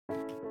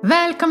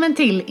Välkommen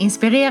till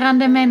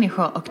Inspirerande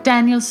människor och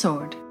Daniel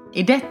Sword.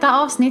 I detta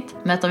avsnitt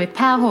möter vi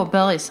Per H.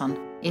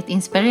 Börjesson i ett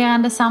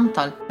inspirerande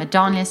samtal med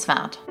Daniel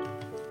Svärd.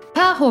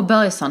 Per H.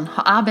 Börjesson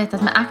har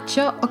arbetat med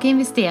aktier och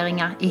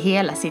investeringar i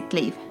hela sitt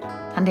liv.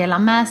 Han delar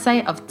med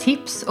sig av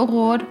tips och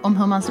råd om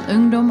hur man som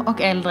ungdom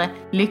och äldre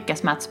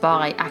lyckas med att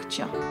spara i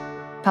aktier.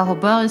 Per H.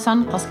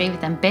 Börjesson har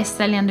skrivit den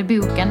bästsäljande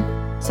boken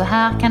Så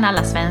här kan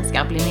alla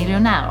svenskar bli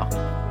miljonärer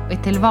och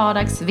är till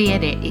vardags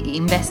vd i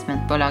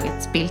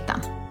investmentbolaget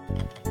Spiltan.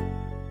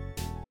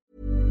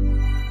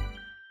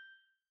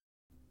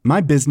 My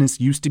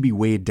business used to be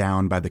weighed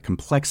down by the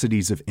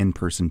complexities of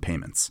in-person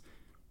payments.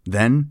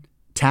 Then,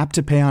 Tap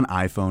to Pay on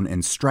iPhone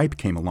and Stripe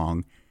came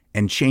along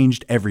and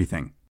changed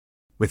everything.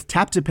 With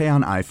Tap to Pay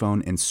on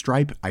iPhone and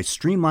Stripe, I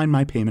streamlined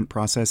my payment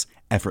process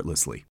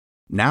effortlessly.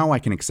 Now I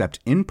can accept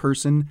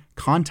in-person,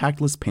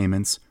 contactless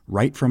payments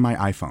right from my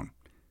iPhone.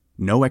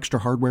 No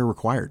extra hardware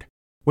required.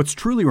 What's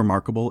truly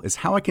remarkable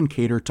is how I can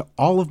cater to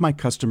all of my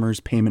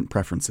customers' payment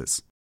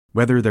preferences.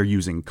 Whether they're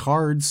using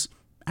cards,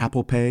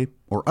 Apple Pay,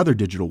 or other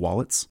digital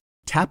wallets,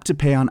 Tap to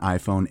Pay on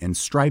iPhone and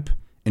Stripe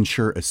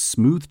ensure a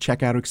smooth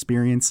checkout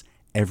experience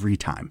every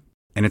time.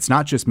 And it's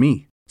not just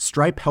me.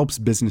 Stripe helps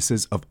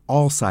businesses of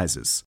all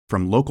sizes,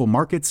 from local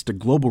markets to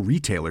global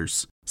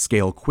retailers,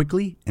 scale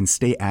quickly and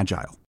stay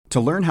agile.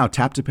 To learn how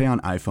Tap to Pay on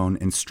iPhone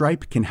and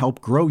Stripe can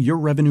help grow your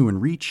revenue and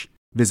reach,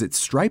 visit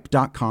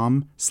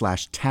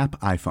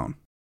stripe.com/tapiphone.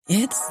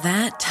 It's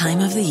that time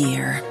of the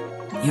year.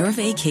 Your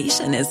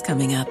vacation is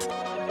coming up.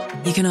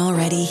 You can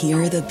already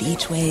hear the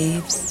beach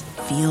waves,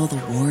 feel the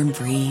warm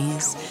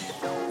breeze,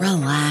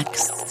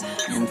 relax,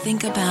 and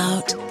think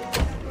about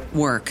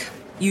work.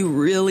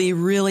 You really,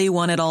 really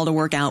want it all to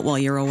work out while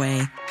you're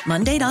away.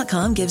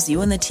 Monday.com gives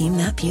you and the team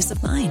that peace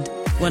of mind.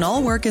 When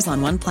all work is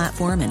on one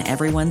platform and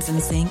everyone's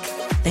in sync,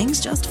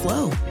 things just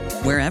flow.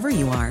 Wherever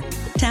you are,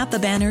 tap the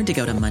banner to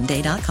go to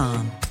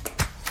Monday.com.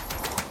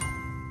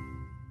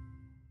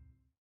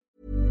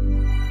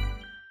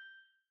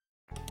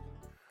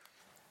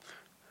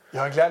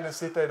 Jag har glädjen att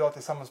sitta idag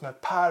tillsammans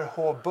med Per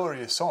H.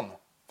 Börjesson,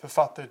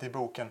 författare till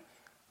boken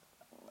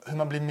Hur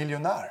man blir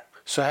miljonär.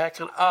 Så här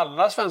kan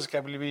alla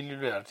svenskar bli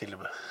miljonärer till och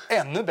med.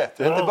 Ännu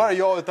bättre, inte bara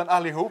jag utan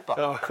allihopa.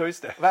 Ja,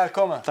 just det.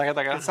 Välkommen Tackar.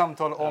 till ett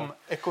samtal om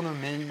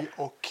ekonomi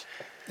och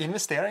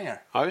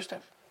investeringar. Ja, just det.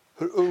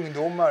 Hur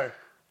ungdomar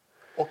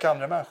och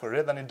andra människor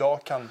redan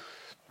idag kan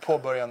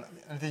påbörja en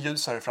lite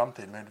ljusare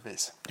framtid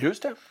möjligtvis.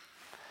 Just det.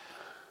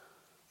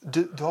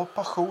 Du har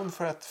passion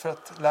för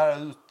att lära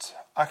ut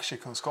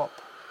aktiekunskap.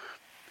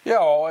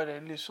 Ja, det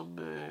är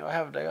liksom, jag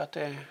hävdar ju att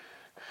det är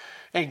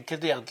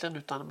enkelt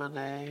egentligen, men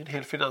en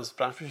hel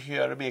finansbransch försöker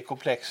göra det mer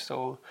komplext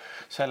och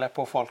sälja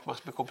på folk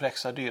massor med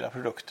komplexa, dyra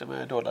produkter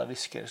med dolda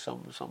risker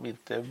som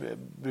inte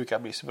brukar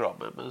bli så bra.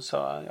 Men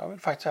så jag vill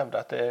faktiskt hävda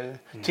att det är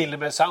till och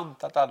med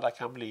sant att alla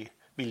kan bli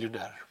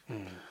miljonärer.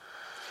 Mm.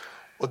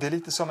 Och det är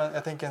lite som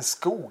en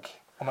skog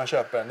om man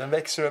köper den. Den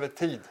växer över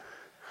tid.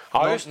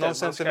 Ja, just det. Någon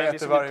centimeter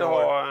liksom varje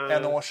år.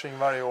 En årsring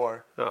varje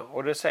år. Ja,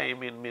 och det säger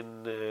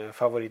min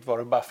favorit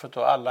Warren Buffett.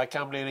 Och alla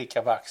kan bli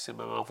rika på aktier,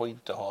 men man får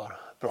inte ha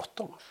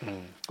bråttom.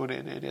 Och det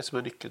är det som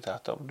är nyckeln till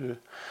att om du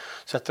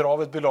sätter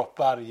av ett belopp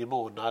varje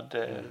månad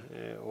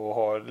och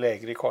har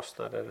lägre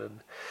kostnader än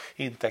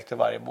intäkter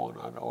varje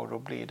månad, och då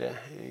blir det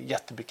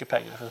jättemycket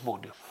pengar för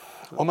småningom.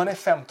 Om man är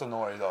 15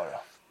 år idag då,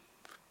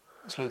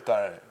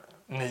 slutar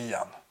 9,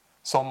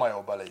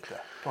 sommarjobbar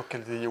lite, plockar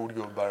lite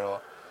jordgubbar och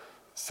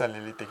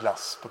säljer lite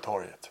glass på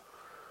torget.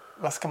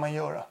 Vad ska man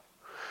göra?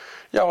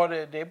 Ja,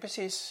 det är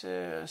precis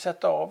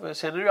sätta av.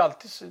 Sen är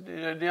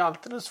det är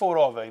alltid en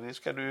svår avvägning.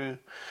 Ska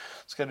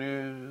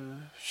du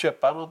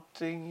köpa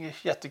någonting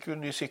jättekul,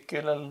 ny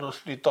cykel eller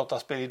något nytt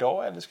dataspel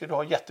idag, eller ska du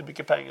ha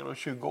jättemycket pengar om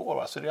 20 år?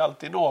 Va? Så det är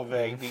alltid en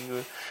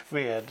avvägning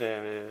med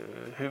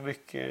hur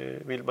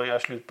mycket vill man göra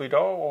slut på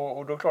idag.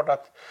 Och då är det klart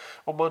att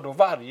om man då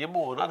varje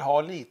månad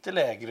har lite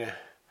lägre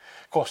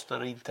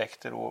kostnader och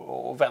intäkter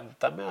och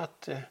vänta med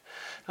att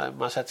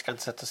man ska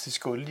inte sätta sig i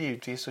skuld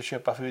givetvis och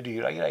köpa för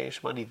dyra grejer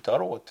som man inte har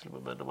råd till.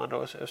 Men om man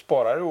då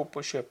sparar ihop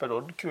och köper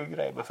någon kul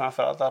grej, men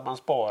framförallt att man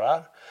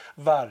sparar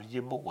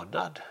varje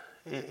månad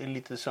en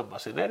liten summa.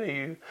 Sen är det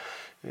ju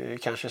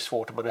kanske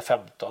svårt när man är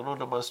 15 och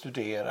när man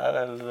studerar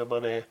eller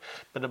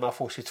när man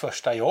får sitt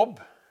första jobb.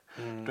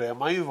 Då är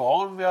man ju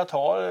van vid att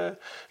ha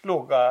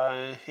låga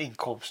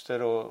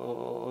inkomster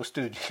och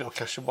studier, och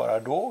kanske bara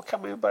då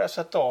kan man ju börja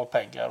sätta av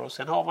pengar. Och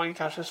sen har man ju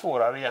kanske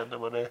svårare igen när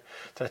man är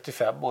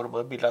 35 år och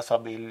man bildar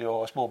familj och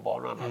har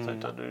småbarn och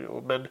annat.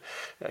 Men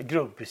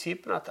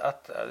grundprincipen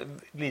att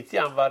lite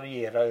grann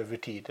variera över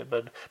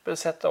tiden, men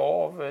sätta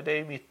av, det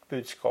är mitt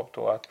budskap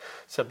då, att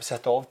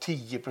sätta av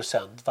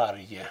 10%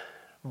 varje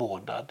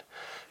månad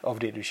av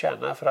det du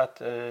tjänar, för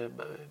att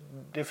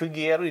det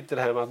fungerar inte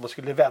det här med att man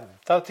skulle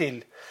vänta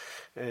till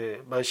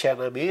man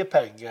tjänar mer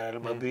pengar eller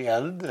man blir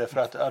äldre,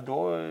 för att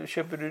då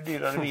köper du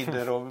dyrare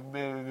viner och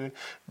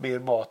mer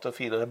mat och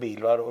finare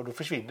bil, och då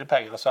försvinner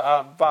pengarna. Så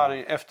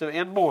efter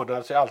en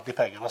månad så är alltid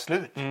pengarna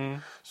slut.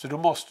 Så då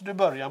måste du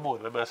börja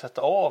månaden med att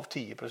sätta av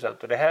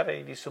 10%, och det här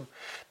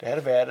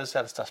är världens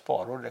äldsta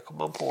sparår. Det kom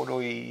man på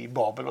då i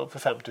Babylon för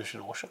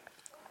 5000 år sedan.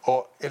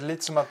 Och är det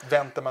lite som att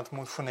vänta med att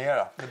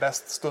motionera? Det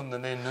bästa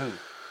stunden är nu.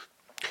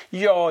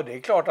 Ja, det är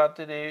klart att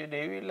det är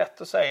ju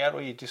lätt att säga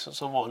då, givetvis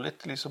som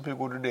vanligt. Liksom, hur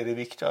går du ner i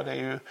vikt? Ja, det är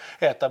ju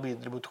äta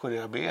mindre,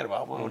 motionera mer. Va?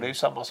 Och det är ju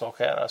samma sak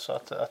här. Alltså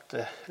att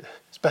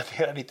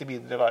spendera lite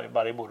mindre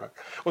varje månad.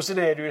 Och sen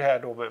är det ju det här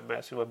då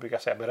med som man brukar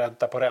säga, med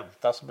ränta på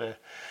ränta, som är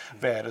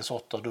världens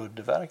 8:e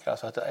underverk.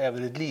 Alltså att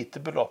även ett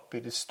litet belopp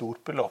är ett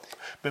stort belopp.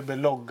 Men med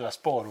långa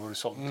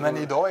sparhorisonter. Men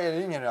idag är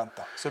det ingen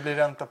ränta. Så blir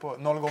ränta på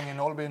 0 gånger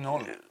 0 blir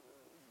 0.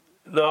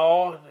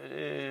 Ja,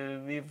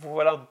 vi får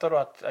väl anta då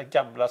att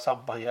gamla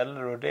samband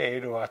gäller, och det är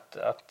ju då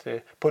att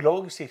på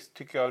lång sikt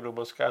tycker jag då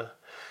man ska,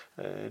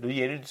 då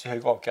ger det inte så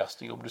hög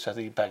avkastning om du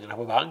sätter in pengarna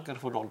på banken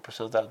och får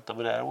 0% ränta,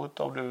 men däremot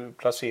om du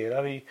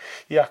placerar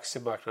i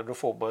aktiemarknaden, då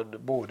får man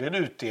både en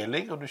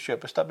utdelning om du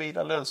köper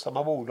stabila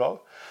lönsamma bolag.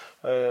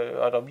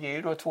 Ja, de ger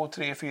ju då 2,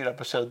 3,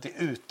 4% i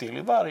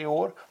utdelning varje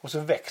år, och så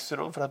växer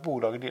de för att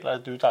bolagen delar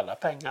inte ut alla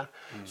pengar.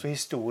 Så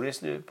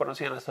historiskt nu på de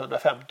senaste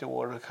 150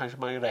 åren kanske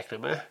man räknar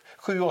med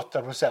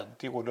 7-8%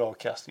 i årlig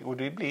avkastning, och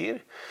det blir,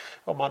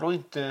 om man då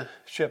inte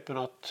köper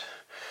något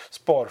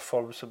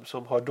sparform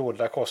som har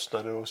dolda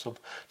kostnader och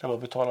där man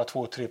betalar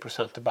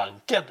 2-3% till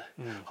banken,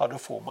 ja, då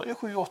får man ju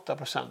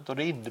 7-8%, och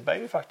det innebär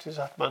ju faktiskt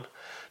att man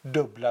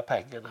dubblar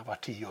pengarna var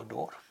 10:e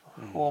år.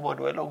 Och om man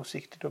då är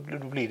långsiktig, då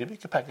blir det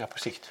mycket pengar på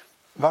sikt.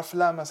 Varför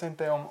lär man sig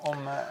inte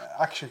om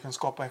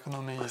aktiekunskap och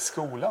ekonomi i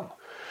skolan?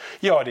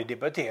 Ja, det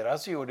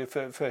debatteras ju, och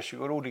det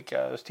försiggår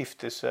olika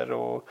stiftelser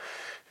och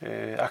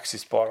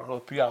aktiesparare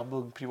och program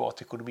Ung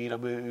privatekonomi.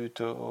 De är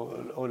ute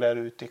och lär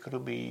ut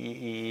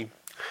ekonomi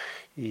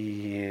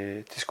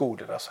till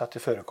skolorna, så att det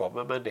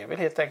förekommer. Men det är väl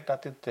helt enkelt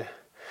att det inte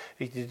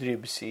riktigt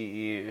ryms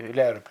i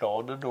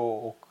läroplanen då,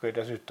 och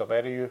dessutom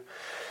är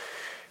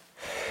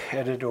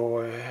det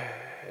då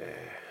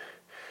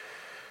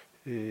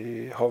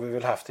har vi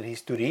väl haft en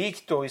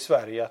historik då i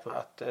Sverige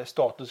att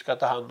staten ska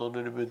ta hand om det,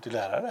 du behöver inte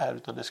lära det här,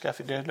 utan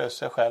det löser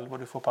sig själv och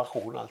du får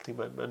pension och allting.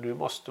 Men nu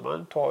måste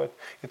man ta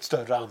ett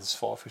större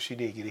ansvar för sin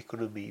egen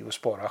ekonomi och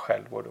spara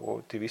själv,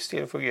 och till viss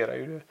del fungerar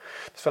ju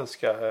det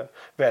svenska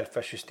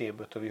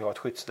välfärdssystemet och vi har ett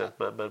skyddsnät,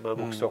 men man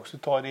måste också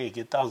ta ett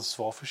eget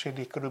ansvar för sin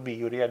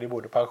ekonomi, och det gäller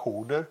både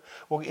pensioner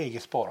och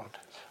eget sparande.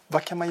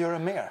 Vad kan man göra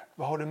mer?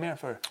 Vad har du mer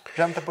för?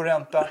 Ränta på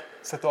ränta,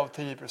 sätta av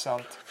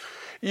 10%.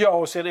 Ja,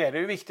 och sen är det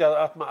ju viktigt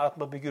att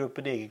man bygger upp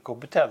en egen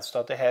kompetens. Så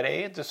att det här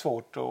är inte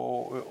svårt,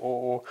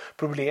 och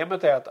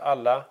problemet är att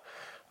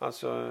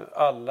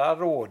alla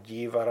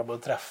rådgivare man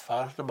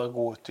träffar när man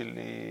går till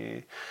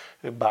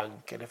en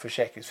bank eller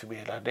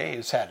försäkringsförmedlare, det är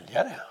en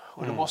säljare.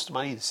 Och då måste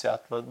man inse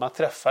att man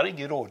träffar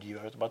ingen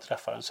rådgivare, utan man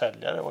träffar en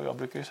säljare. Och jag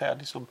brukar ju säga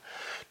liksom,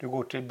 du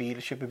går till en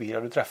bil, köper bil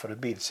och du träffar en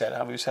bilsäljare,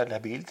 han vill ju sälja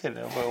bil till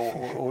dig.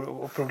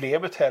 Och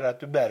problemet här är att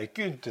du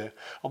märker ju inte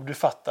om du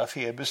fattar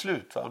fel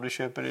beslut. Va? Om du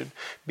köper en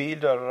bil,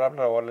 dörrar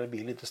ramlar av, eller en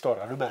bil inte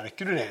startar, då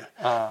märker du det.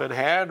 Men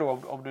här då,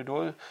 om du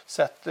då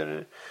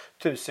sätter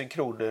 1000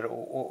 kronor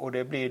och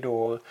det blir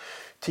då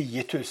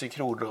 10 000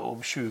 kronor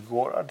om 20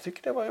 år. Jag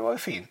tycker det var ju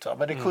fint. Va?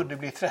 Men det kunde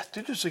bli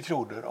 30 000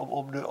 kronor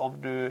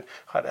om du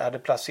hade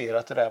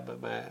placerat det där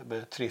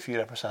med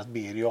 3-4%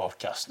 mer i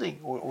avkastning.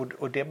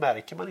 Och det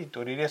märker man inte.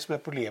 Och det är det som är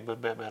problemet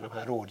med de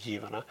här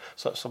rådgivarna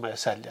som är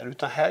säljare.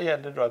 Utan här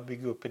gäller det då att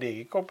bygga upp en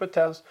egen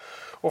kompetens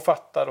och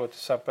fatta då till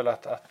exempel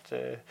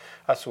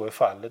att så är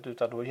fallet.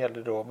 Utan då gäller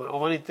det då, om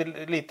man inte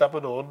litar på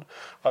någon,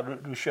 ja,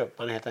 då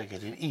köper man helt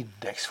enkelt en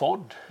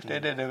indexfond. Det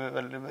är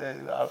väl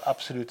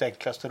absolut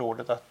enklaste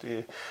rådet, att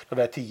de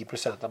där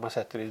 10% man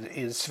sätter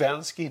i en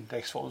svensk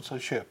indexfond som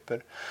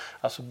köper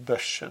alltså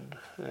börsen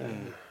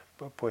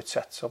på ett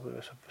sätt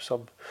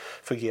som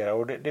fungerar.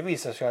 Och det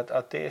visar sig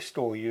att det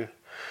står ju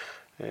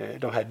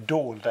de här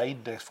dolda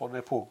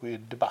indexfonderna, pågår ju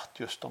en debatt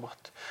just om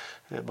att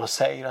man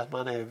säger att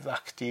man är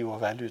aktiv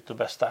och väljer ut de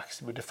bästa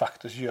aktierna, men de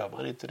facto så gör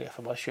man inte det,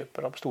 för man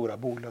köper de stora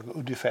bolagen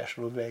ungefär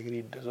som de väger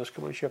in det. Så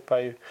ska man köpa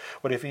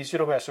och det finns ju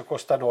de här som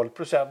kostar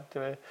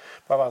 0%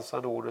 på Avanza,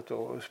 Nordnet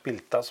och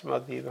Spiltan som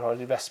jag driver, har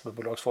en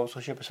investmentbolagsfond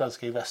som köper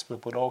svenska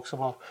investmentbolag som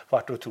har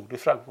varit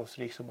otroligt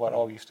framgångsrikt, som bara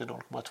avgifter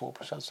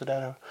 0,2%. Så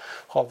där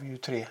har vi ju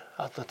 3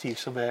 alternativ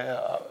som är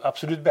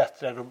absolut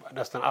bättre än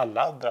nästan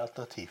alla andra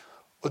alternativ.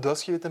 Och du har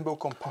skrivit en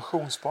bok om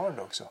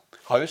pensionssparande också.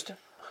 Ja, just det.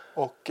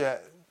 Och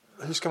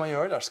hur ska man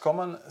göra där?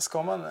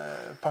 Ska man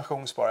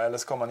pensionsspara, eller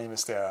ska man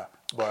investera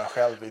bara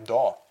själv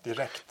idag,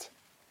 direkt?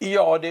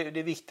 Ja, det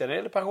viktiga när det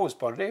gäller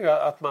pensionssparande är ju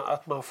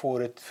att man får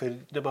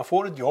när man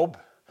får ett jobb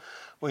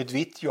och ett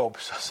vitt jobb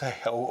så att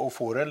säga, och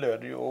får en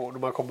lön, och när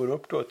man kommer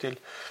upp då till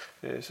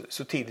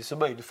så tidigt som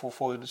möjligt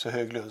få en så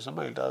hög lön som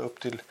möjligt, upp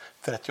till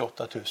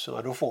 38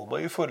 000. Då får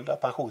man ju fulla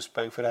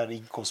pensionspoäng för det här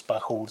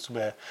inkomstpension som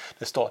är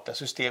det statliga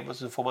systemet.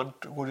 Så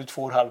går det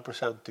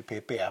 2,5% i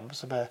PPM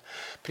som är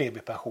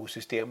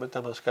premiepensionssystemet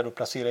där man ska då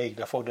placera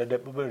egna fonder. Det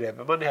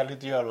behöver man heller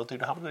inte göra någonting.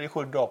 Då hamnar det i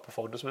 7:e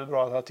AP-fonden som är ett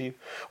bra alternativ.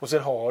 Och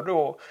sen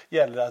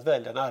gäller det att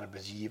välja en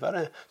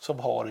arbetsgivare som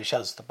har en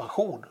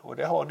tjänstepension. Och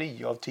det har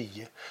 9 av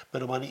 10.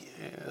 Men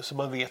så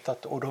man vet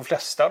att, och de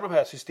flesta av de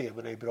här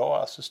systemen är bra,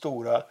 alltså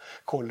stora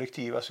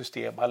kollektiva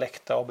system,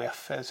 Alecta och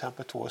MEF är till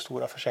exempel 2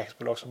 stora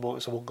försäkringsbolag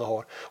som många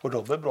har, och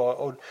de är bra.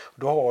 Och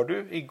då har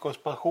du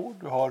inkomstpension,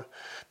 du har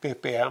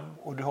PPM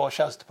och du har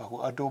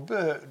tjänstepension.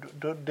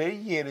 Det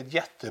ger ett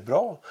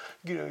jättebra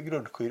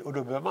grundskydd, och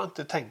då behöver man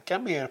inte tänka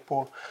mer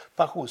på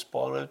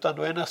pensionssparande, utan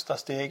då är nästa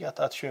steg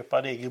att köpa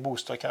en egen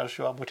bostad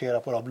kanske och amortera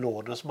på de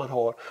lånen som man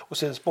har, och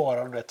sen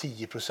spara de där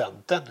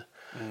 10%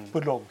 på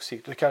lång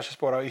sikt, och kanske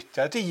spara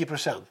ytterligare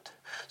 10%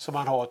 som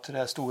man har till det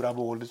här stora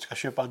målet, du ska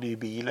köpa en ny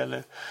bil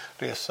eller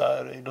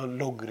resa någon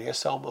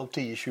långresa om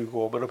 10-20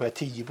 år. Men de här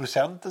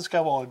 10%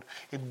 ska vara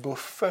en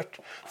buffert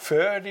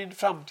för din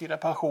framtida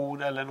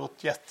pension eller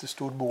något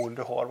jättestort mål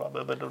du har.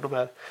 Va? Men de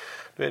här,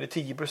 då är det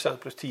 10%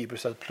 plus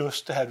 10%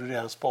 plus det här du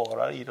redan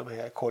sparar i de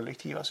här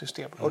kollektiva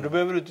systemen. Och då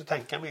behöver du inte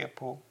tänka mer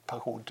på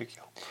pension, tycker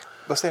jag.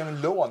 Vad säger du om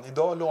lån?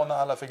 Idag lånar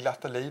alla för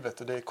glatta livet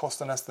och det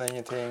kostar nästan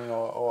ingenting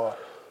och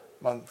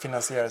man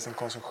finansierar sin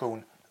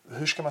konsumtion.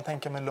 Hur ska man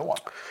tänka med lån?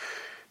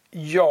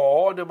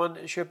 Ja, när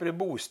man köper en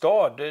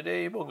bostad, det är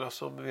ju många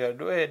som gör,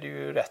 då är det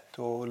ju rätt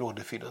att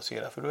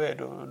lånefinansiera, för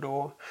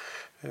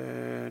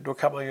då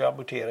kan man ju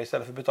amortera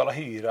istället för att betala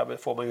hyra, men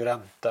får man ju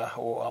ränta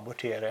och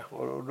amortera,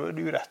 och då är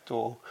det ju rätt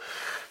att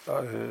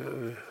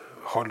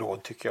ha lån,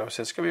 tycker jag.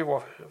 Sen ska vi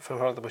vara,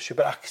 framförallt när man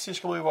köper aktier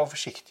ska man ju vara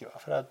försiktig, va?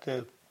 För att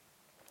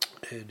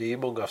det är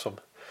många som,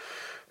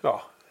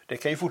 det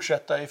kan ju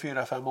fortsätta i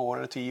 4-5 år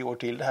eller 10 år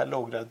till det här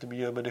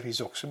lågräntemiljö, men det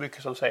finns också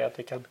mycket som säger att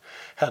det kan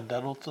hända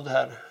något sånt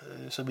här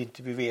som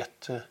inte vi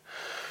vet.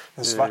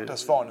 Den svarta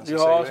svanen som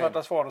säger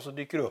svarta svanen som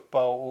dyker upp,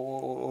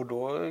 och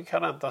då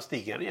kan räntan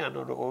stiga igen,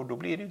 och då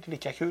blir det inte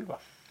lika kul, va?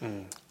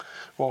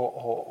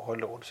 Och ha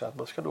lån, så att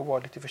man ska nog vara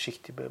lite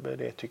försiktig med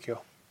det, tycker jag.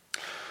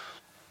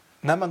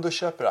 När man då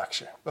köper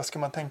aktier, vad ska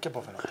man tänka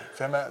på för någonting?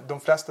 För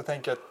de flesta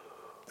tänker att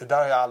det där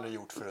har jag aldrig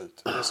gjort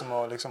förut. Det är som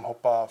att liksom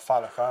hoppa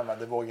fallskärmar.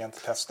 Det vågar jag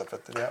inte testa för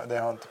att det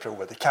har jag inte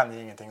provat. Det kan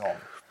jag ingenting om.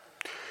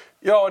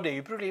 Ja, det är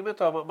ju problemet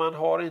då. Man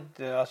har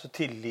inte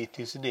tillit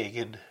till sin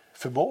egen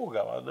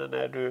förmåga. Va?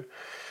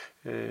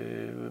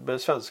 Men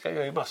svenskar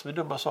gör ju massor med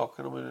dumma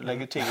saker. De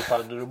lägger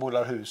tegelpannor och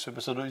målar hus.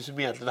 Så de som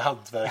egentligen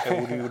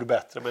hantverkare borde gjort det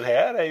bättre. Men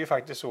här är ju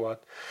faktiskt så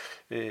att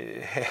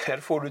här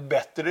får du ett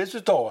bättre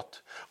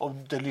resultat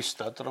om du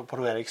lyssnar på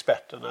de här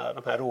experterna,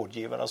 de här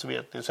rådgivarna som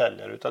egentligen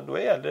säljer. Utan då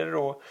gäller det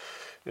då,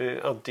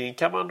 antingen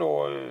kan man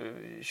då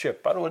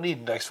köpa då en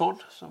indexfond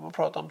som vi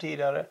pratade om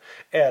tidigare,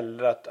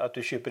 eller att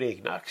du köper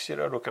egna aktier.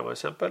 Och då kan man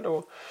till exempel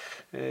då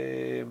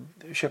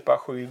köpa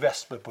 7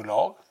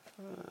 investmentbolag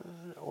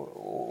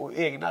och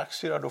egna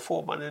aktier. Då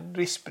får man en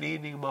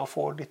riskspridning, man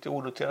får lite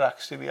onoterade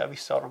aktier via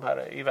vissa av de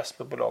här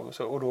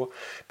investmentbolagen. Och då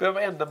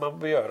behöver enda man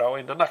behöver göra, och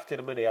enda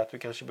nackdelen med det är att du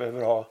kanske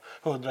behöver ha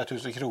 100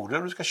 000 kronor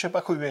om du ska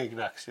köpa 7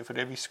 egna aktier, för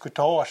det är viss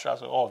courtage,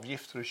 alltså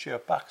avgifter att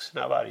köpa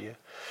aktierna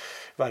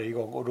varje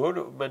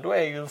gång. Men då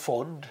är ju en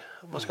fond,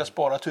 om man ska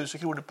spara 1 000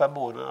 kronor per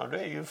månad, då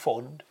är ju en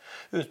fond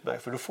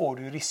utmärkt, för då får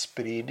du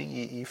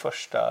riskspridning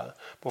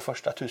på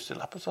första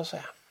tusenlappen, så att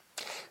säga.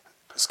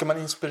 Ska man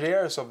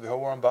inspireras av, vi har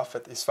Warren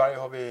Buffett, i Sverige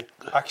har vi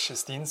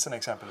Aktiestinsen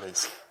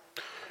exempelvis.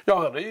 Ja,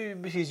 han har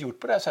ju precis gjort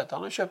på det här sättet.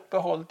 Han har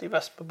behållit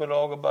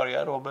investmentbolag och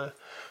började då med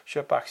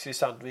köpa aktier i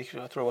Sandvik,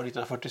 jag tror det var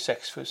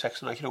 1946 för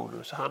 600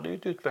 kronor. Så han är ju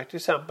ett utmärkt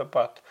exempel på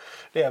att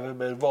det även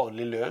med en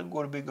vanlig lön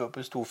går att bygga upp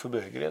en stor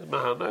förmögenhet. Men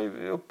han är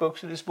ju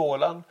uppvuxen i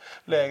Småland,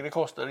 lägre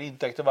kostnader,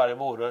 intäkter varje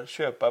månad,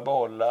 köpa,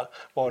 behålla,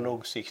 vara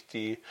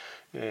långsiktig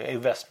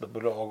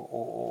investmentbolag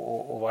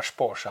och vara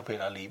sparsam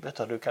hela livet.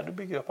 Och då kan du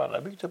bygga upp, alla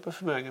har byggt upp en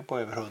förmögenhet på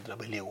över 100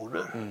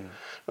 miljoner.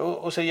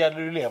 Och sen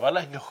gäller det att leva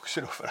länge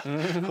också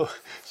då,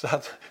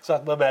 så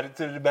att man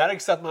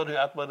märks att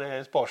man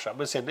är sparsam.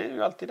 Men sen är det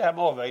ju alltid det här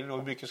med avvägning,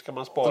 hur mycket ska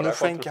man spara. Och nu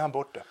skänker han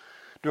bort det.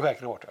 Du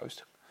skänker bort det, ja,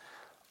 just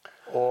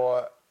det.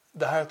 Och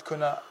det här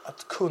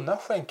att kunna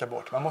skänka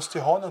bort, man måste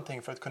ju ha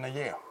någonting för att kunna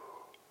ge.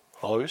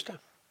 Ja, just det.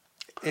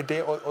 Är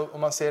det, och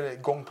man ser det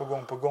gång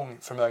på gång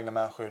förmögna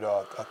människor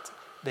idag, att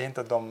det är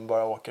inte att de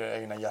bara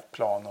åker egna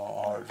jetplan och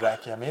har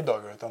räkiga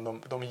middagar,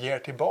 utan de ger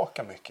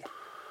tillbaka mycket.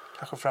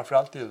 Kanske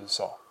framförallt i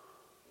USA.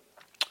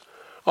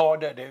 Ja,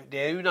 det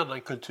är ju en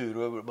annan kultur,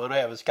 och man har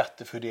även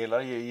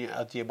skattefördelar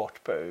att ge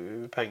bort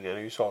pengar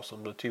i USA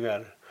som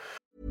tyvärr.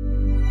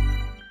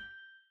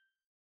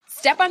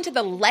 Step onto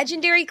the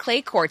legendary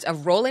clay courts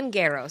of Roland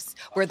Garros,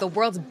 where the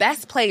world's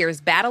best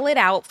players battle it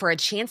out for a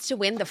chance to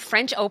win the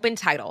French Open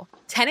title.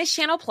 Tennis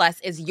Channel Plus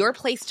is your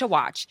place to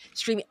watch.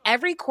 Stream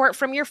every court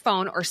from your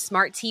phone or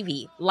smart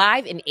TV,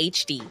 live in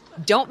HD.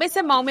 Don't miss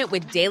a moment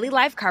with daily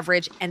live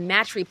coverage and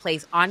match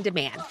replays on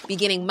demand,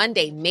 beginning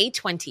Monday, May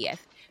 20th.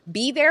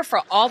 Be there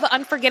for all the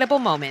unforgettable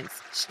moments.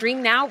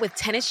 Stream now with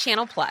Tennis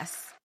Channel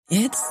Plus.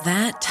 It's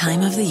that time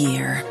of the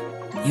year.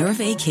 Your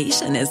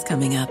vacation is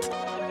coming up.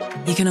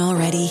 You can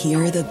already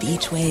hear the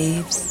beach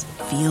waves,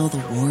 feel the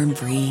warm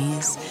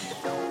breeze,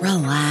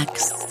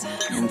 relax,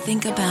 and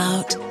think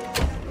about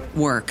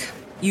work.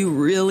 You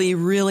really,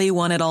 really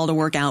want it all to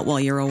work out while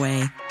you're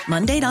away.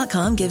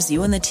 Monday.com gives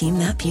you and the team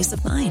that peace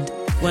of mind.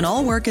 When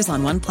all work is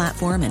on one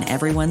platform and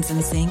everyone's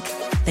in sync,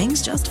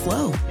 things just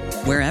flow.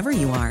 Wherever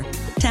you are,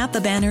 tap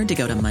the banner to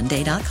go to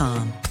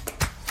Monday.com.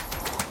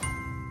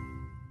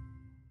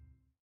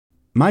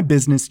 My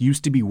business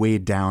used to be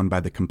weighed down by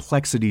the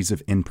complexities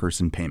of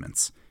in-person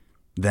payments.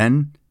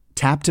 Then,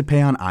 Tap to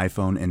Pay on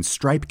iPhone and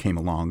Stripe came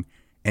along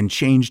and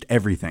changed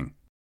everything.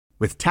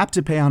 With Tap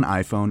to Pay on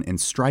iPhone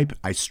and Stripe,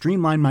 I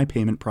streamlined my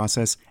payment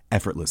process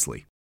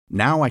effortlessly.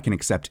 Now I can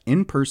accept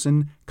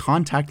in-person,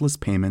 contactless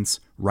payments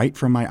right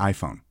from my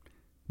iPhone.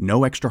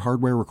 No extra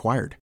hardware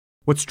required.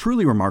 What's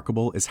truly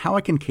remarkable is how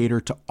I can cater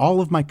to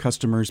all of my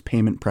customers'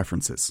 payment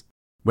preferences.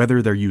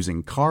 Whether they're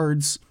using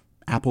cards,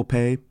 Apple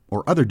Pay,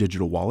 or other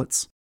digital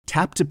wallets,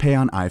 Tap to Pay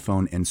on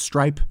iPhone and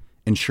Stripe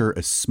ensure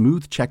a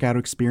smooth checkout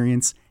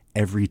experience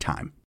every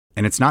time.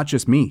 And it's not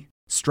just me.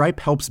 Stripe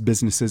helps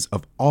businesses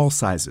of all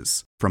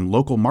sizes, from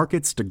local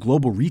markets to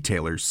global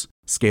retailers,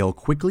 scale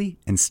quickly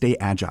and stay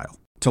agile.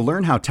 To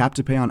learn how Tap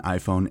to Pay on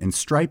iPhone and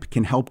Stripe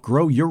can help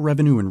grow your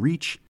revenue and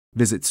reach,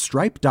 visit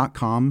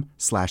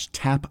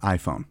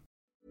stripe.com/tapiphone.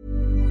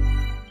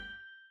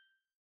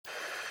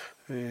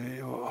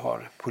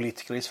 Har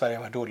politiker i Sverige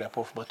varit dåliga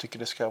på, för man tycker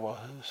det ska vara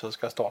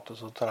svenska staten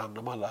som tar hand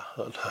om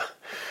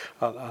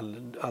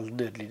all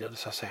nödlidande,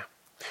 så att säga.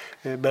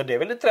 Men det är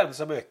väl en trend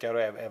som ökar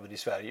även i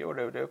Sverige, och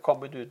det har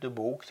kommit ut en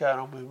bok där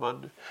om hur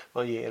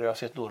man ger. Jag har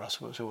sett några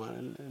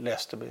som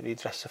läste med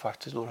intresse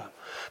faktiskt, några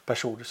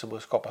personer som har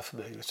skapat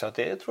förmögenhet, så att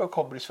det tror jag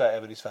kommer i Sverige,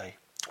 även i Sverige.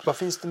 Vad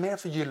finns det mer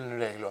för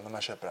gyllene regler när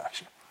man köper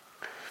aktier?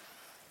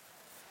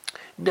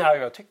 Nej,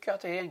 jag tycker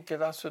att det är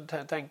enkelt. Alltså,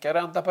 tänka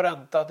ränta på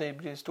ränta, det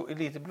blir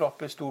litet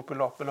belopp, ett stort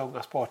belopp med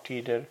långa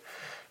spartider.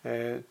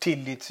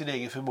 Tillit till sin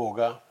egen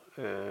förmåga.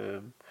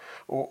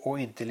 Och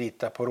inte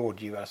lita på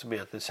rådgivare som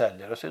egentligen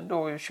säljer. Och sen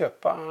då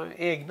köpa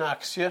egna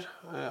aktier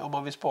om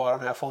man vill spara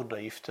den här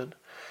fondavgiften.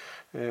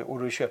 Och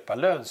då köpa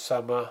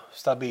lönsamma,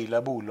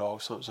 stabila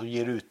bolag som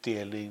ger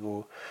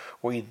utdelning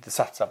och inte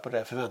satsa på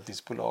det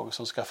förväntningsbolag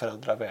som ska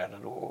förändra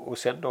världen. Och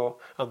sen då,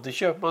 antingen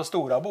köper man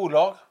stora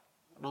bolag,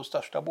 de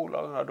största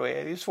bolagen, då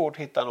är det ju svårt att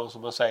hitta någon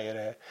som man säger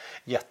är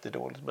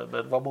jättedåligt.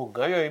 Men vad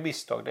många gör i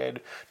misstag, det är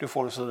du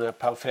får en sån där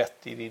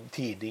pamflett i din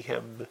tidning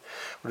hem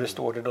och det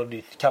står det någon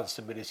nytt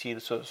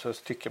cancermedicin, så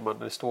tycker man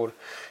det står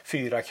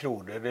 4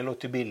 kronor. Det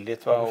låter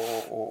billigt, va?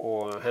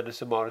 Och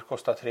Hennes & Mauritz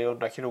kostar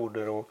 300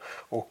 kronor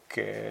och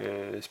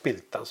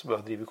Spiltan som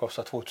jag driver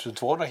kostar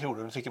 2200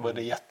 kronor. Då tycker man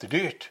det är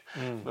jättedyrt.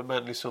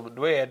 Men liksom,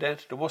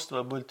 då måste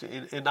man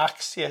en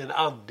aktie är en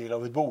andel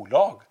av ett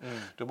bolag.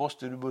 Då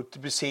måste du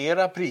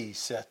multiplicera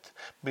priset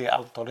med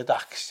antalet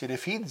aktier det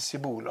finns i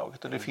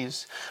bolaget. Och det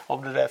finns,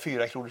 om det där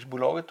 4 kronors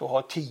bolaget då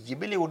har 10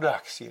 miljoner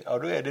aktier, ja,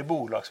 då är det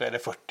bolag så är det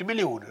 40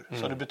 miljoner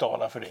som du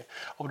betalar för det.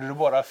 Om det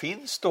bara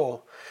finns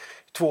då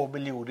 2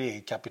 miljoner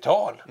i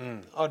kapital,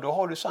 ja, då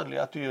har du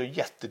sannolikt att du gör en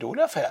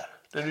jättedålig affär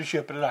när du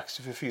köper en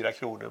aktie för 4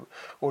 kronor.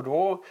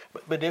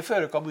 Men det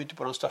förekommer ju inte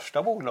på de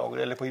största bolagen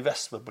eller på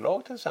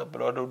investmentbolag till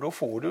exempel. Och då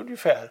får du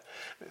ungefär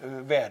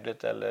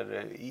värdet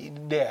eller i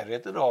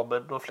närheten av.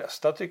 Men de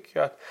flesta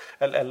tycker att,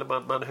 eller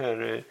man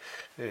hör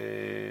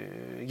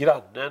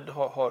grannen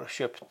har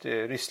köpt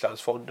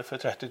Rysslandsfonder för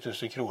 30 000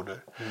 kronor.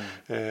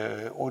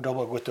 Och de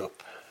har gått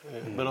upp.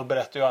 Men de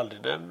berättar ju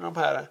aldrig när de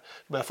här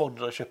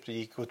fonderna köpte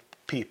gick åt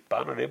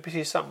pipan, och det är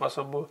precis samma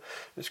som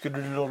skulle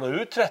du låna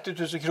ut 30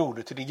 000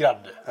 kronor till din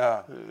granne.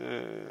 Ja.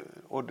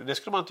 Och det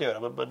skulle man inte göra,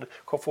 men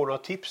får några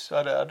tips,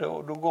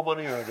 då går man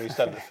och gör det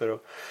istället för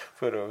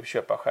att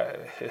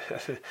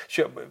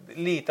köpa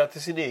lita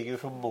till sin egen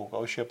förmåga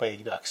och köpa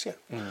egna aktier.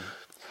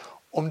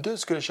 Om du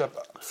skulle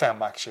köpa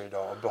 5 aktier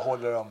idag och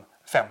behålla dem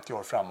 50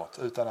 år framåt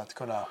utan att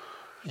kunna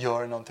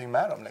göra någonting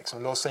med dem,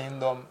 liksom, låsa in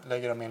dem,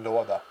 lägga dem i en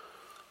låda,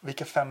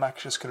 vilka 5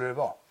 aktier skulle det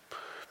vara?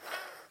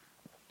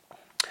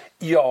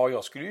 Ja,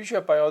 jag skulle ju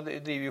köpa, jag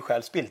driver ju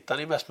själv Spiltan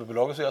i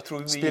investmentbolaget, så jag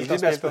tror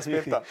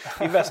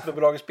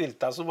investmentbolaget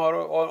Spiltan som har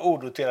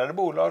onoterade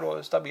bolag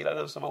och stabila,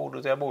 den som har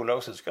onoterade bolag,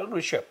 och sen ska de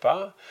nog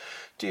köpa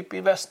typ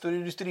Investor,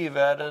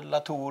 Industrivärden,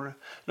 Latour,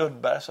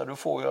 Lundberg, så då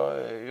får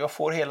jag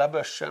får hela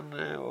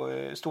börsen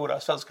och stora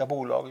svenska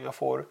bolag. Jag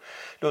får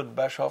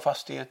Lundbergs har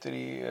fastigheter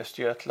i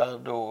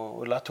Östergötland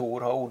och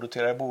Latour har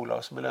onoterade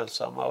bolag som är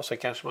lönsamma, och så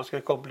kanske man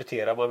ska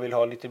komplettera, man vill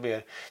ha lite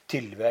mer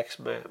tillväxt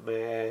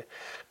med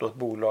något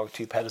bolag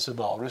typ Hennes &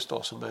 Mauritz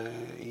då, som är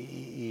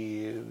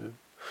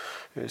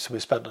som är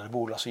spännande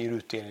bolag som ger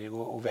utdelning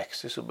och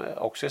växer, som är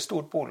också ett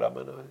stort bolag,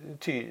 men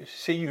det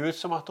ser ju ut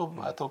som att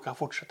de kan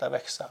fortsätta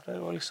växa.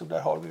 Och liksom där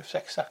har vi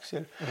 6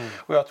 aktier.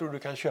 Och jag tror du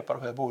kan köpa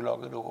de här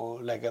bolagen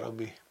och lägga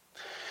dem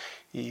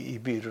i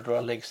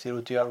byrån längst ner och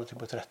inte göra någonting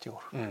på 30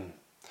 år.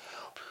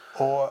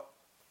 Och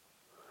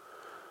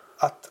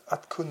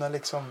att kunna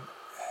liksom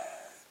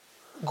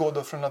gå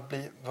då från att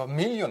vara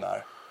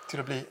miljonär till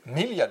att bli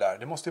miljardär?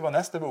 Det måste ju vara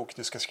nästa bok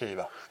du ska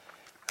skriva.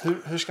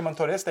 Hur ska man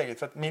ta det steget?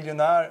 För att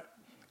miljonär,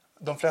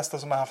 de flesta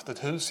som har haft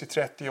ett hus i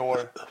 30 år,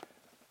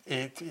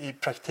 i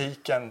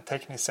praktiken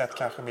tekniskt sett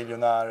kanske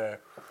miljonärer,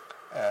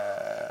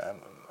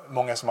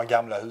 många som har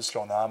gamla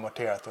huslån och har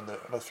amorterat under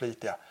varit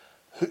flitiga.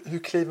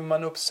 Hur kliver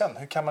man upp sen?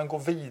 Hur kan man gå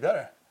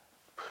vidare?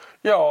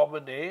 Ja,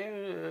 men det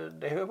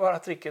är ju bara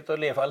tricket att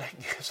leva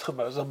länge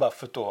som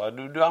Buffett då.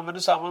 Du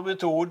använder samma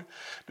metod.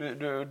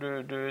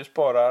 Du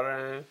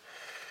sparar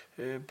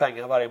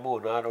pengar varje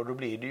månad och då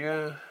blir det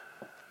ju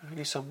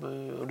liksom,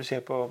 om du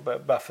ser på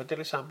Buffett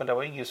till exempel, det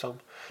var ingen som,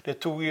 det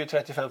tog ju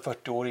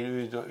 35-40 år i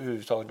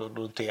uttaget att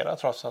notera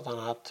trots att han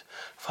har haft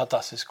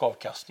fantastiska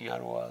avkastningar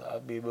och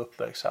att bli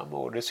uppmärksam,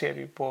 och det ser du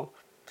ju på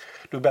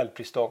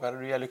Nobelpristagare.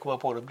 Det gäller att komma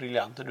på något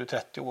briljant när du är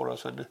 30 år och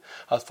sen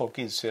att folk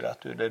inser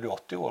att när du är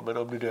 80 år, men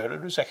om du dör när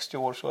du är 60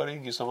 år så är det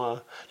ingen som har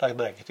lagt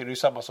märke till det. Det är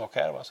samma sak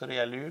här, va? Så det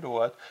gäller ju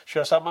då att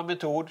köra samma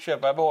metod,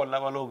 köpa, behålla,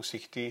 vara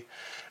långsiktig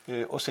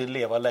och sen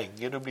leva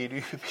länge. Då blir det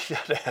ju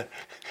miljardär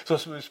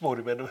så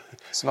småningom.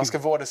 Så man ska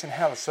vårda sin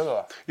hälsa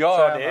då?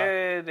 Ja, det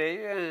är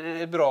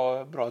ju ett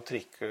bra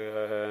trick.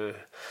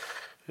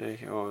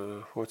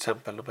 Och till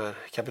exempel de här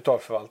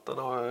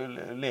kapitalförvaltarna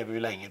lever ju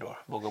länge då.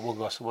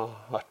 Många som har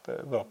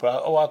varit bra på det.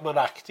 Och att man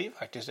är aktiv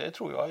faktiskt, det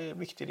tror jag är en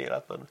viktig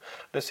del.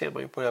 Det ser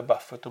man ju på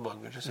Buffett och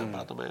Munger till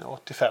exempel, att de är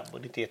 85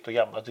 och 91 år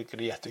gamla, tycker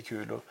det är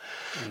jättekul och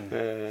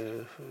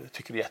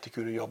tycker det är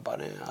jättekul att jobba.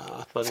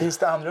 Finns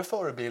det andra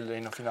förebilder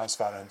inom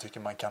finansvärlden tycker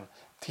man kan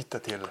titta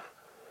till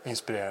och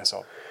inspireras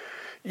av?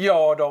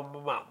 Ja,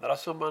 de andra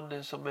som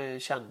är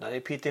kända.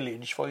 Peter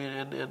Lynch var ju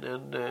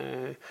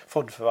en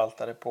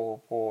fondförvaltare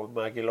på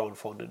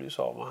Magellanfonden i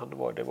USA.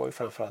 Det var ju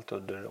framförallt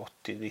under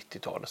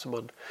 80-90-talet.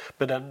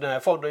 Men den här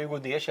fonden har ju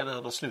gått ner sen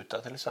han har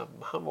slutat till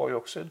exempel. Han var ju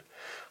också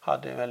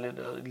hade väl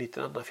en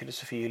lite annan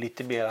filosofi och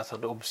lite mer att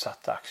han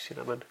omsatte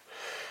aktierna. Men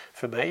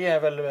för mig är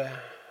väl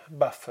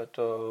Buffett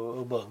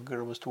och Munger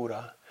de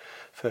stora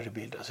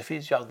förebilderna. Så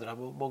finns ju andra,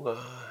 många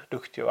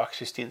duktiga, och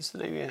Axel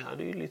Stinsen han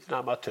är ju lite en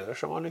amatör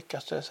som har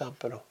lyckats till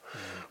exempel.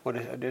 Och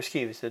det har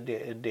skrivits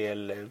en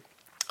del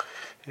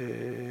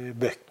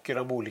böcker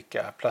om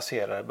olika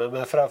placerare.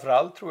 Men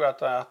framförallt tror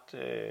jag att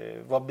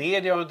vad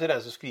media har en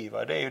tendens att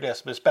skriva, det är ju det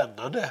som är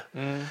spännande.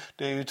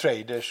 Det är ju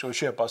traders och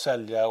köpa och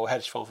sälja och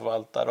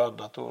hedgefondförvaltare och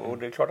annat. Och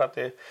det är klart att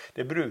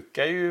det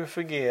brukar ju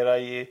fungera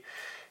i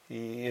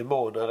en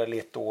månad eller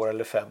ett år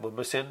eller 5 år.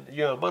 Men sen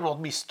gör man något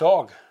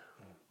misstag.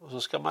 Och så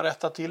ska man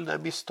rätta till det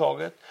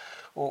misstaget.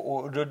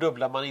 Och då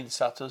dubblar man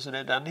insatsen. Så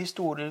den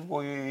historien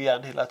går ju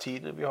igen hela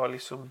tiden. Vi har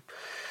liksom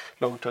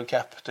Long Term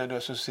Capital, du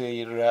har Société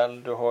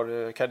Générale, du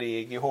har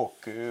Carnegie,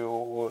 HQ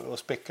och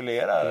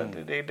spekulerar.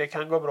 Det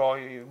kan gå bra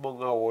i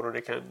många år och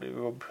det kan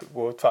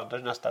gå åt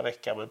fanders nästa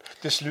vecka. Men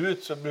till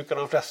slut så brukar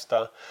de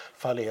flesta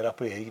fallera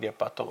på eget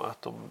grepp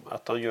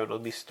att de gör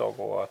något misstag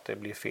och att det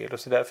blir fel. Och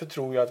så därför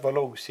tror jag att vara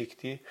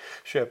långsiktig,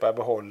 köpa,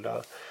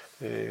 behålla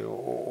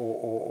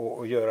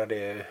och göra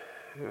det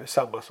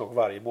samma sak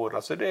varje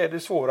månad. Så det är det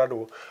svåra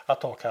då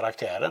att ta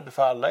karaktären.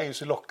 För alla är ju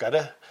så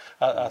lockade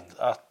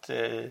att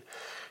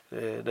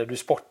när du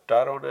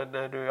sportar och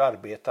när du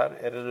arbetar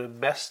är det den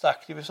mest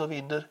aktiva som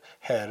vinner.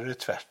 Här är det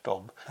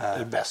tvärtom.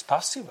 Den mest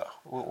passiva.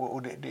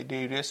 Och det är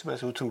ju det som är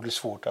så otroligt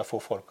svårt att få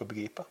folk att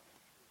begripa.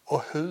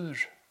 Och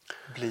hur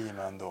blir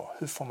man då?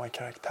 Hur får man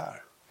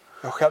karaktär?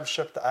 Jag själv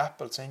köpte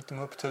Apple, så gick de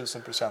upp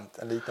 1000%,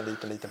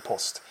 en liten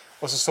post.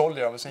 Och så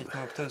sålde jag och så gick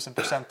de upp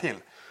 1000% till.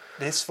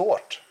 Det är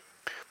svårt.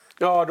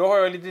 Ja, då har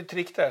jag lite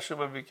trick där som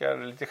man brukar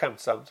lite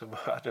skämtsamt som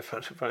hade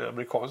från en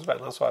amerikansk vän.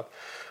 Han sa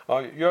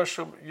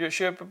att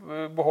köp,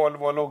 behåll,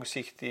 var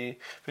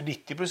långsiktig för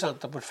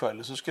 90% av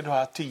portföljen, så skulle du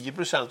ha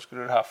 10%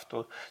 skulle du haft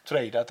och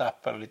tradeat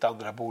Apple och lite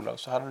andra bolag,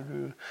 så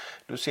hade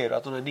du ser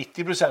att de här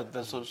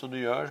 90% som du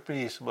gör,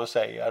 precis som man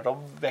säger,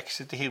 de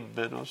växer till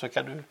himlen, och så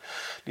kan du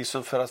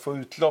liksom för att få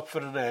utlopp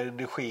för den här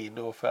energin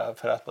och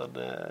för att man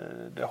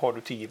det har du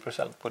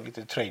 10% på en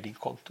liten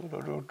tradingkonto,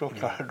 då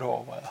klarar du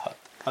av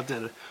att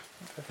det.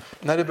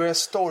 När det börjar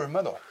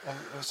storma då,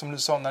 som du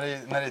sa, när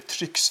det är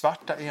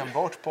trycksvarta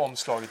enbart på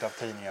omslaget av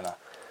tidningarna,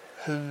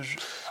 hur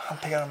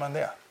hanterar man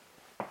det?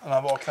 När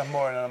man vaknar på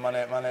morgonen och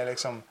man är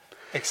liksom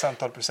x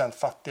antal procent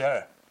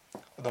fattigare.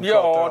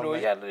 Och då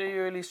gäller det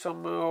ju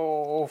liksom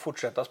att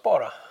fortsätta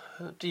spara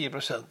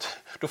 10%.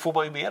 Då får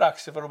man ju mer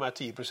aktier för de här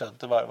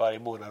 10% varje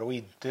månad, och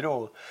inte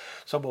då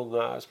som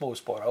många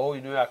småsparare.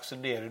 Oj, nu är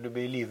aktien nere, nu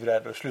blir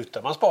livrädd och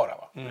slutar man spara.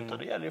 Va? Utan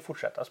det gäller att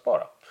fortsätta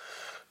spara.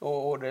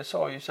 Och det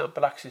sa ju till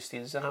exempel Axel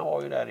Stinsen, han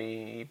var ju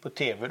där på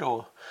tv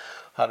då,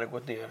 hade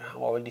gått ner,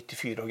 han var väl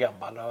 94 år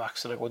gammal och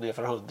aktierna gått ner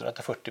från 100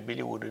 till 40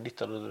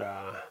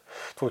 miljoner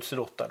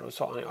 2008. Då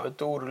sa han, jag är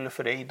inte orolig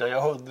för det innan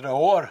jag är 100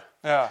 år.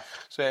 Ja.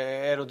 Så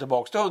är de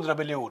tillbaka till 100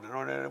 miljoner,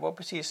 och det var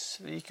precis,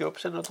 det gick upp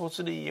sen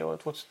 2009 och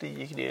 2010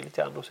 gick ner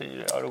lite grann och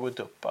sen har det gått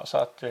upp. Så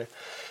att,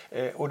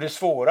 och det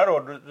svåra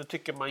då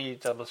tycker man ju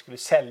att man skulle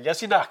sälja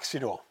sina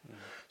aktier då.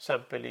 Till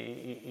exempel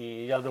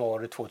i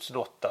januari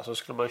 2008 så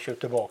skulle man köpa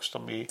tillbaka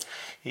dem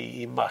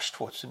i mars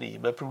 2009.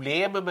 Men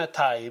problemet med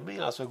timing,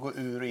 alltså gå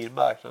ur och in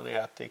marknaden, är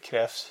att det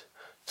krävs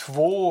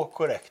 2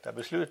 korrekta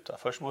beslut. Va?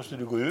 Först måste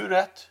du gå ur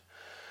rätt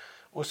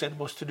och sen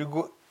måste du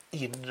gå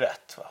in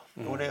rätt. Va?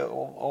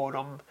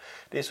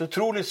 Det är så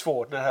otroligt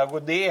svårt när det har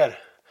gått ner.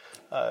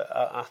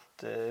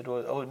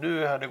 Och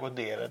nu har det gått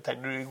ner.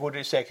 Nu går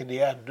det säkert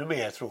ner ännu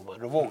mer, tror man.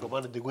 Då vågar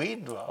man inte gå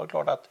in. Va? Och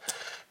klart att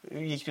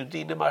gick du inte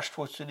in i mars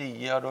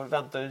 2009 och då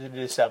väntade du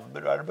till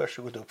december, då hade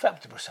börsen gått upp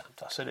 50%.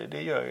 Va? Så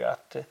det gör ju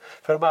att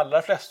för de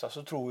allra flesta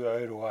så tror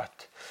jag ju då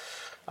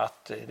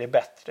att det är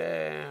bättre.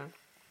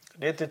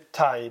 Det är inte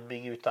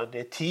timing utan det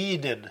är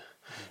tiden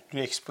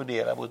du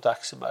exponerar mot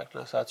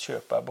aktiemarknaden, så att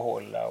köpa och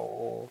behålla.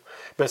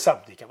 Men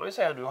samtidigt kan man ju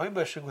säga, nu har ju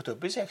börsen gått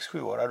upp i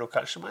 6-7 år, då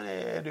kanske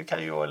du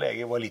kan ju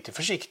vara lite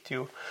försiktig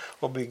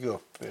och bygga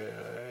upp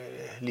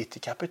lite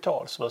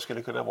kapital, så man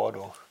skulle kunna vara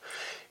då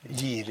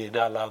girig när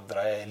alla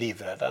andra är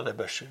livrädda när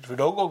börsen. För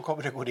någon gång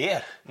kommer det gå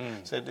ner.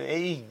 Så det är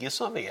ingen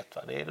som vet.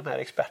 Va? Det är de här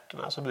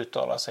experterna som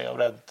uttalar sig om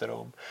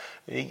räntor.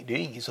 Det är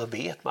ingen som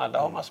vet. Man alla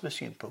har massor med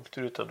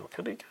synpunkter. Utan då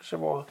kan det kanske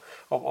vara,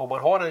 om man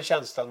har den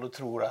känslan och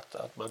tror att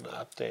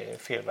det är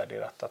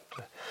felvärderat,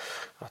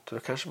 att då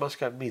kanske man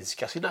ska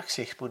minska sin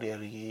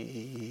aktieexponering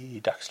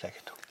i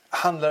dagsläget. Då.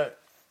 Handlar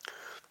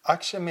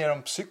aktier mer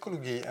om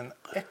psykologi än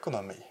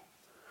ekonomi?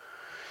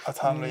 Att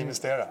handla och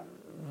investera?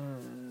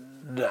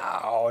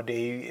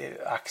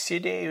 Aktier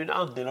det är ju en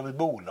andel av ett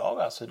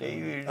bolag. Alltså det är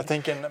ju... Jag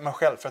tänker man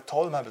själv för att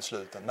ta de här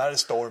besluten, när det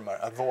stormar,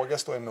 att våga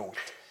stå emot.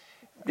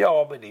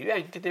 Ja, men det är ju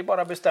enkelt. Det är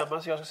bara att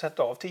bestämma sig. Jag ska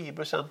sätta av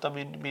 10% av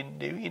min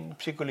det är ju ingen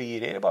psykologi.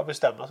 Det är bara att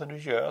bestämma sig. Nu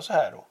gör jag så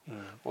här då.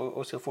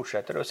 Och så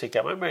fortsätter det. Och så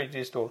kan man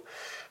möjligtvis då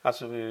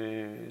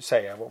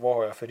säga vad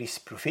har jag för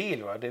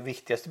riskprofil. Va? Det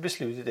viktigaste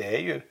beslutet är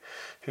ju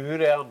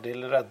hur är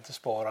andelen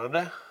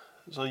räntesparande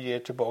som ger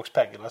tillbaks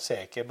pengarna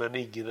säkert men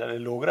ingen eller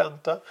låg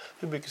ränta.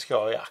 Hur mycket ska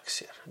jag ha i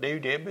aktier? Det är ju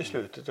det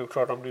beslutet. Och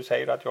klart om du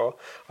säger att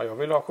jag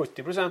vill ha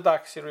 70%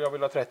 aktier och jag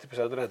vill ha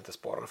 30%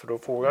 räntesparande, för då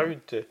får jag ju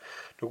inte,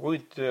 då går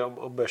inte,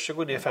 om börsen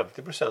går ner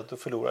 50% då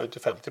förlorar jag inte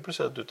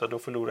 50% utan då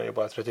förlorar jag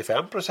bara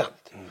 35%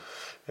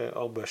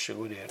 om börsen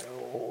går ner.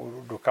 Och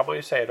då kan man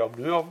ju säga att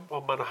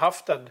om man har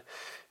haft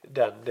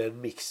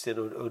den mixen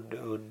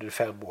under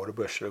 5 år och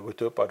börsen har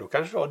gått upp, då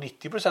kanske du har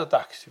 90%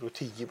 aktier och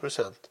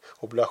 10%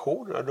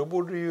 obligationer. Då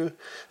borde du ju,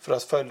 för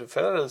att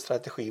fullfölja den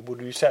strategin,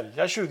 borde du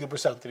sälja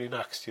 20% av dina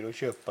aktier och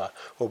köpa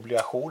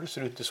obligationer så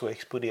du inte är så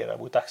exponerad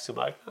mot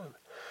aktiemarknaden.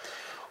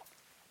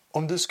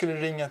 Om du skulle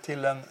ringa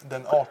till den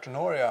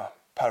 18-åriga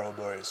Per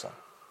Börjesson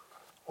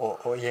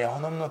och ge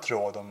honom något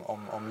råd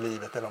om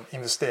livet eller om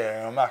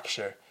investeringar, om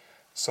aktier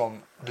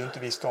som du inte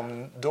visste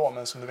om då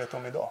men som du vet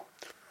om idag?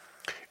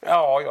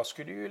 Ja, jag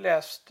skulle ju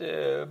läst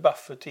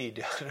Buffett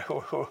tidigare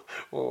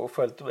och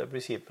följt de här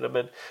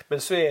principerna.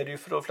 Men så är det ju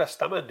för de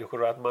flesta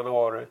människor att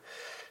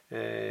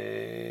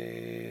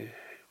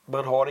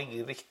man har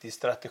ingen riktig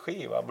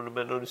strategi. Va?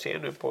 Men om du ser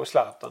nu på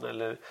Zlatan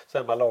eller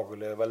Selma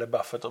Lagerlöf eller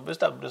Buffett, de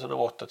bestämde sig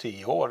om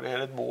 8-10 år. Det är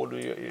ett mål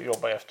du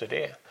jobbar efter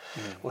det.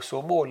 Och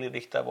så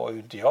målinriktad var ju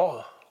inte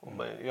jag.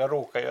 Jag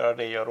råkar göra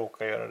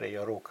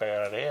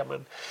det,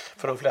 men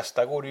för de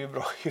flesta går det ju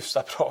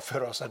hyfsat bra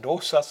för oss ändå,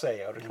 så att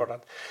säga. Och det är klart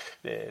att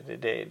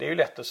det är ju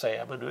lätt att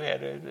säga, men nu är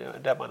det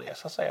där man är,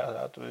 så att säga.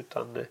 Att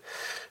utan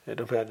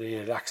de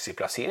här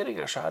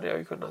aktieplaceringar så hade jag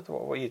ju kunnat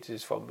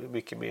givetvis vara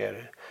mycket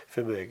mer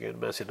förmögen,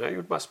 men sen har jag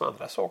gjort massor med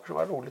andra saker som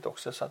var roligt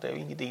också, så att det är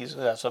ingenting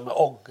som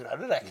jag ångrar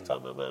direkt.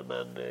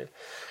 Men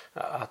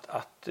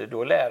att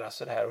då lära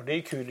sig det här, och det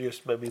är kul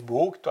just med min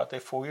bok då, att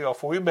jag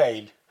får ju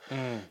mejl.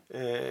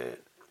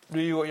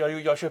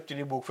 Jag köpte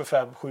din bok för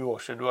 5-7 år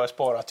sedan. Du har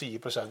sparat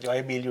 10%. Jag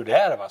är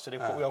miljonär, va? Så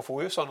jag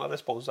får ju sådana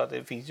respons att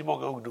det finns ju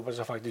många ungdomar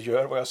som faktiskt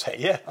gör vad jag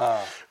säger.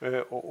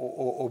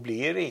 Och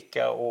blir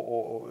rika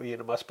och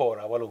genom att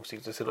spara och vara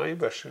långsiktigt. Sen har ju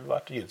börsen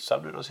varit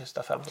gynnsam nu de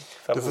sista 5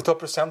 åren. Du får ta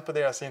procent på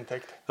deras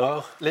intäkt.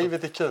 Ja.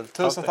 Livet är kul.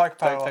 Tusen tack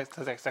Per.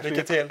 Tack.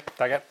 Lycka till.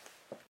 Tackar.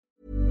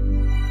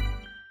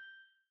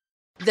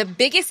 The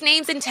biggest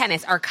names in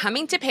tennis are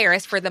coming to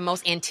Paris for the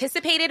most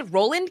anticipated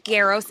Roland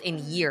Garros in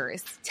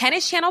years.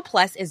 Tennis Channel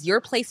Plus is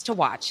your place to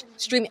watch.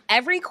 Stream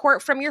every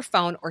court from your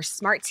phone or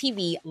smart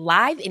TV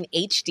live in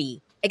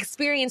HD.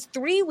 Experience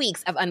 3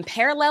 weeks of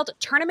unparalleled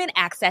tournament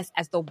access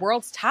as the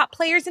world's top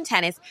players in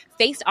tennis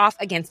face off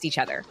against each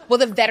other. Will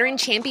the veteran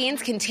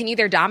champions continue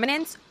their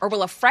dominance, or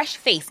will a fresh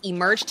face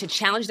emerge to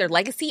challenge their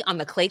legacy on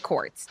the clay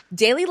courts?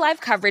 Daily live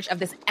coverage of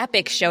this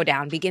epic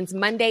showdown begins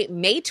Monday,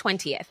 May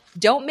 20th.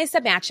 Don't miss a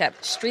matchup.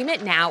 Stream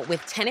it now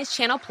with Tennis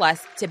Channel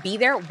Plus to be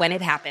there when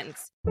it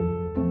happens.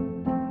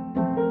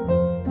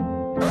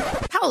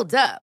 Hold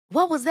up.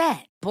 What was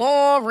that?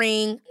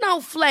 Boring. No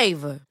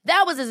flavor.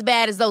 That was as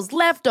bad as those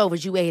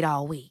leftovers you ate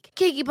all week.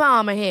 Keke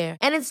Palmer here,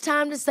 and it's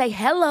time to say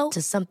hello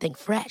to something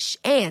fresh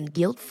and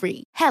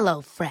guilt-free.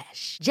 Hello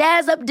Fresh.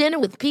 Jazz up dinner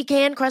with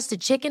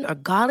pecan-crusted chicken or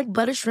garlic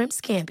butter shrimp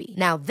scampi.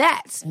 Now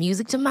that's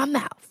music to my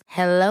mouth.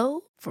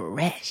 Hello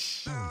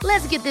Fresh.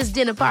 Let's get this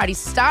dinner party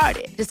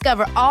started.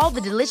 Discover all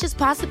the delicious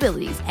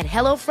possibilities at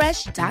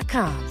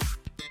hellofresh.com.